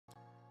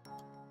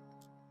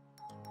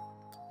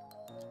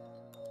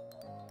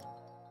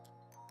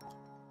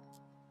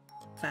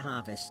for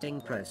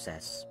harvesting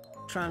process.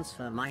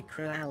 Transfer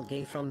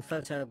microalgae from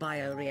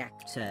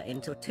photobioreactor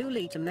into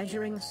 2-liter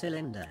measuring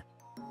cylinder.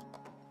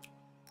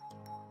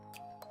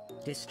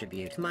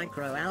 Distribute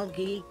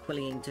microalgae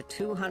equally into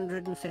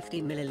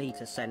 250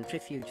 ml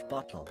centrifuge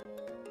bottle.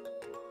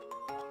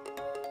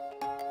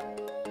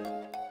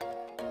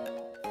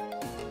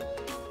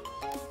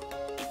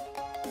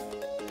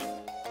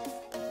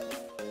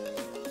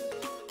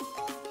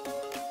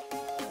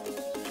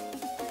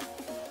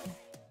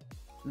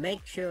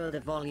 Make sure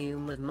the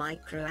volume of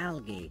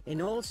microalgae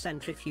in all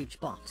centrifuge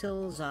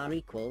bottles are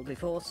equal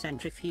before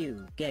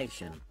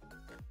centrifugation.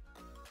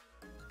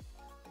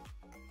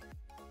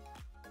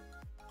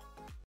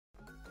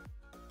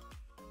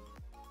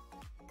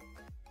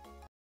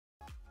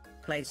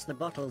 Place the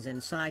bottles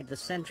inside the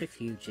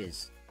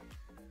centrifuges.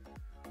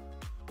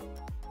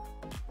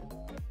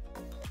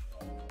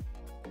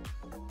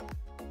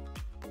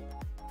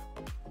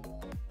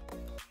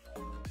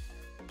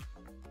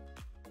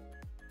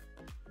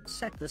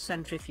 Set the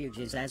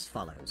centrifuges as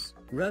follows: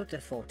 rotor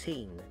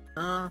 14,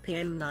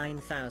 RPM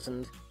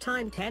 9000,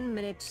 time 10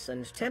 minutes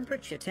and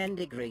temperature 10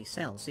 degrees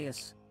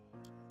Celsius.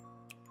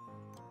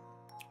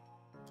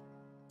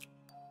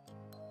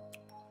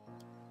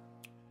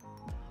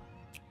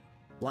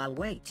 While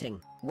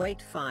waiting,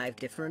 weight 5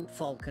 different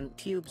Falcon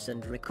tubes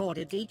and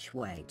recorded each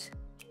weight.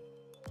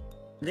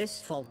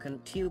 This Falcon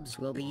tubes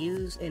will be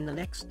used in the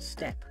next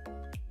step.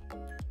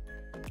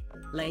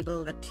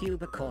 Label the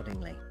tube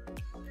accordingly.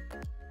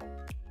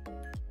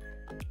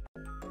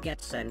 Get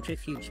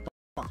centrifuge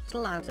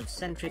bottle out of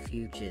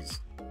centrifuges.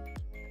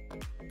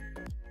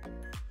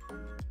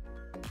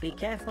 Be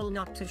careful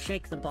not to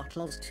shake the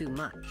bottles too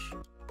much.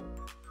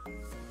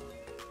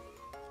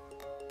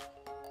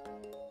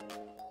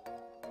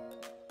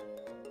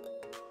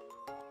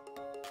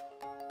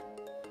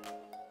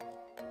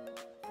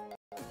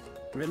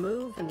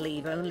 Remove and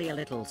leave only a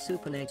little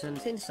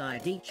supernatant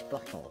inside each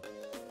bottle.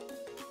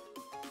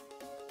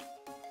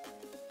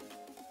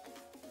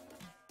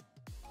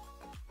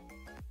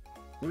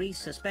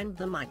 Resuspend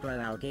the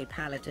microalgae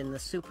pellet in the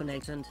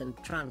supernatant and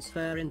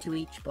transfer into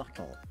each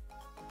bottle.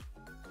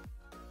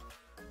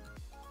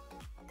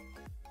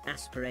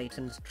 Aspirate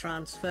and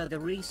transfer the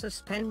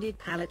resuspended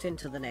pellet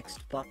into the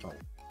next bottle.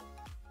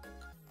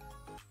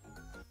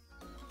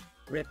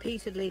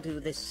 Repeatedly do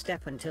this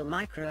step until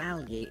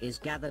microalgae is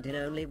gathered in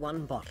only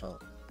one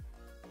bottle.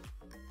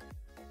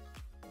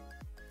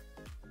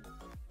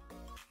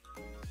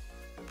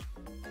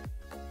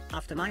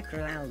 After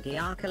microalgae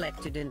are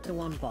collected into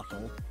one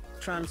bottle,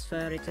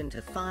 transfer it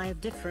into 5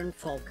 different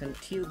Falcon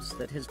tubes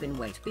that has been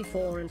weighed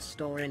before and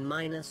store in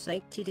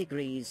 -80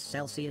 degrees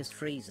Celsius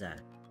freezer.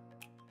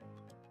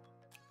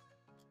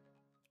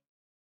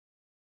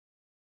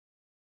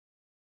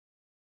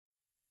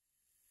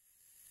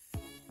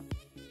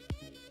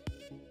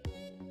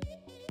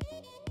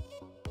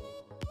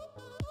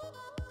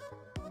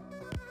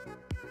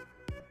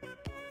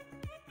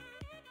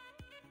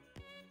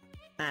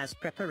 As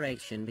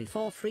preparation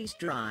before freeze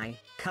dry,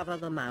 cover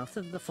the mouth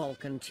of the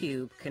Falcon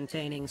tube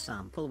containing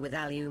sample with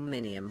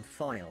aluminium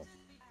foil.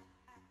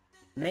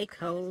 Make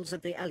holes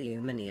at the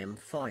aluminium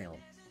foil.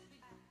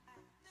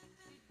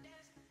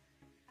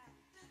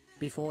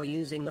 Before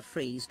using the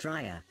freeze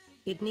dryer,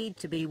 it need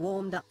to be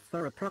warmed up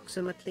for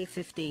approximately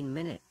 15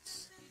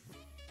 minutes.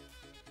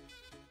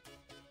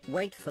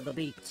 Wait for the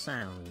beep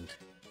sound.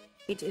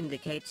 It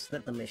indicates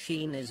that the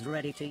machine is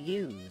ready to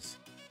use.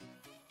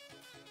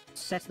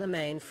 Set the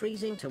main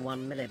freezing to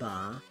 1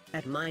 millibar,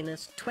 at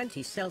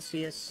 -20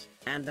 Celsius,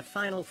 and the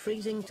final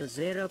freezing to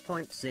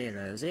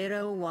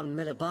 0.001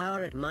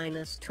 millibar at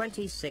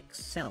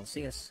 -26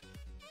 Celsius.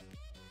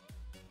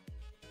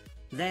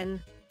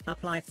 Then,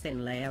 apply a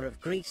thin layer of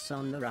grease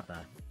on the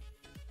rubber.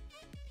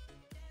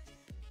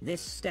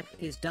 This step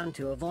is done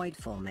to avoid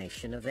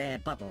formation of air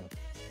bubble.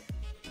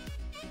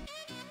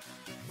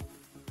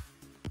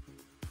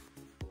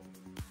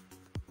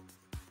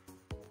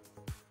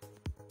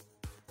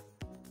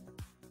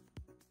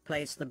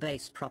 Place the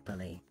base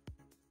properly.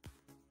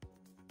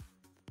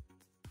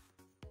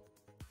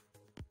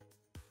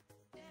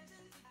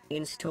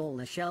 Install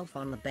the shelf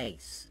on the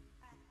base.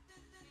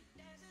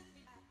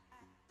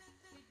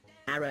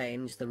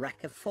 Arrange the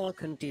rack of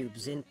Falcon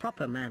tubes in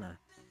proper manner.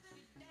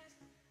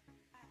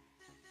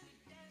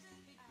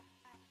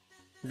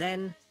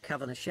 Then,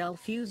 cover the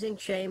shelf using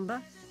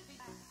chamber.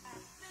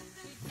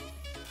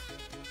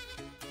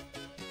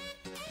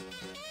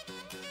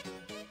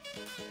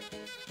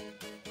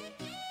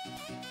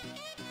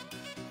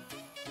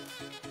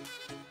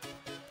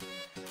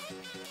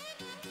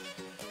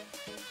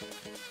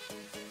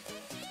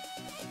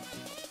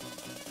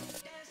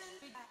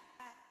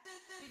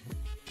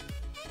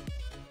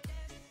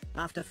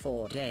 After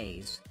 4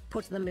 days,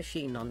 put the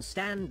machine on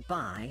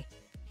standby.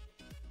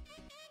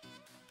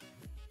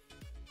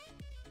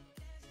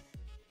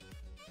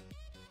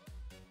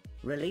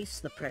 Release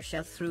the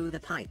pressure through the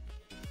pipe.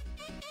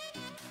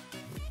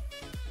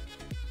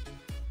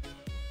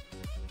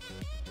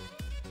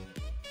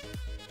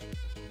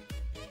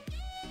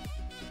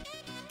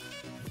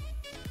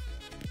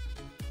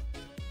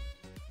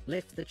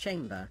 Lift the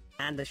chamber,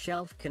 and the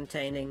shelf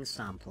containing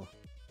sample.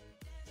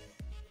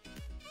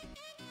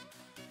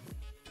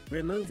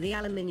 Remove the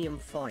aluminium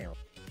foil.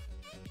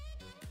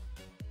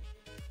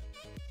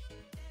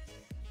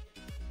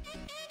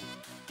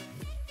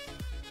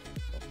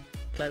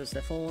 Close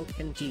the fork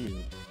and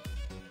tube.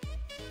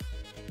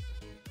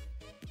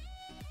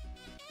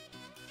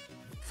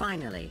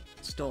 Finally,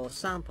 store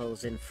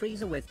samples in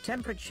freezer with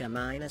temperature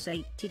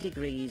 -80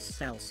 degrees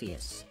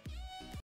Celsius.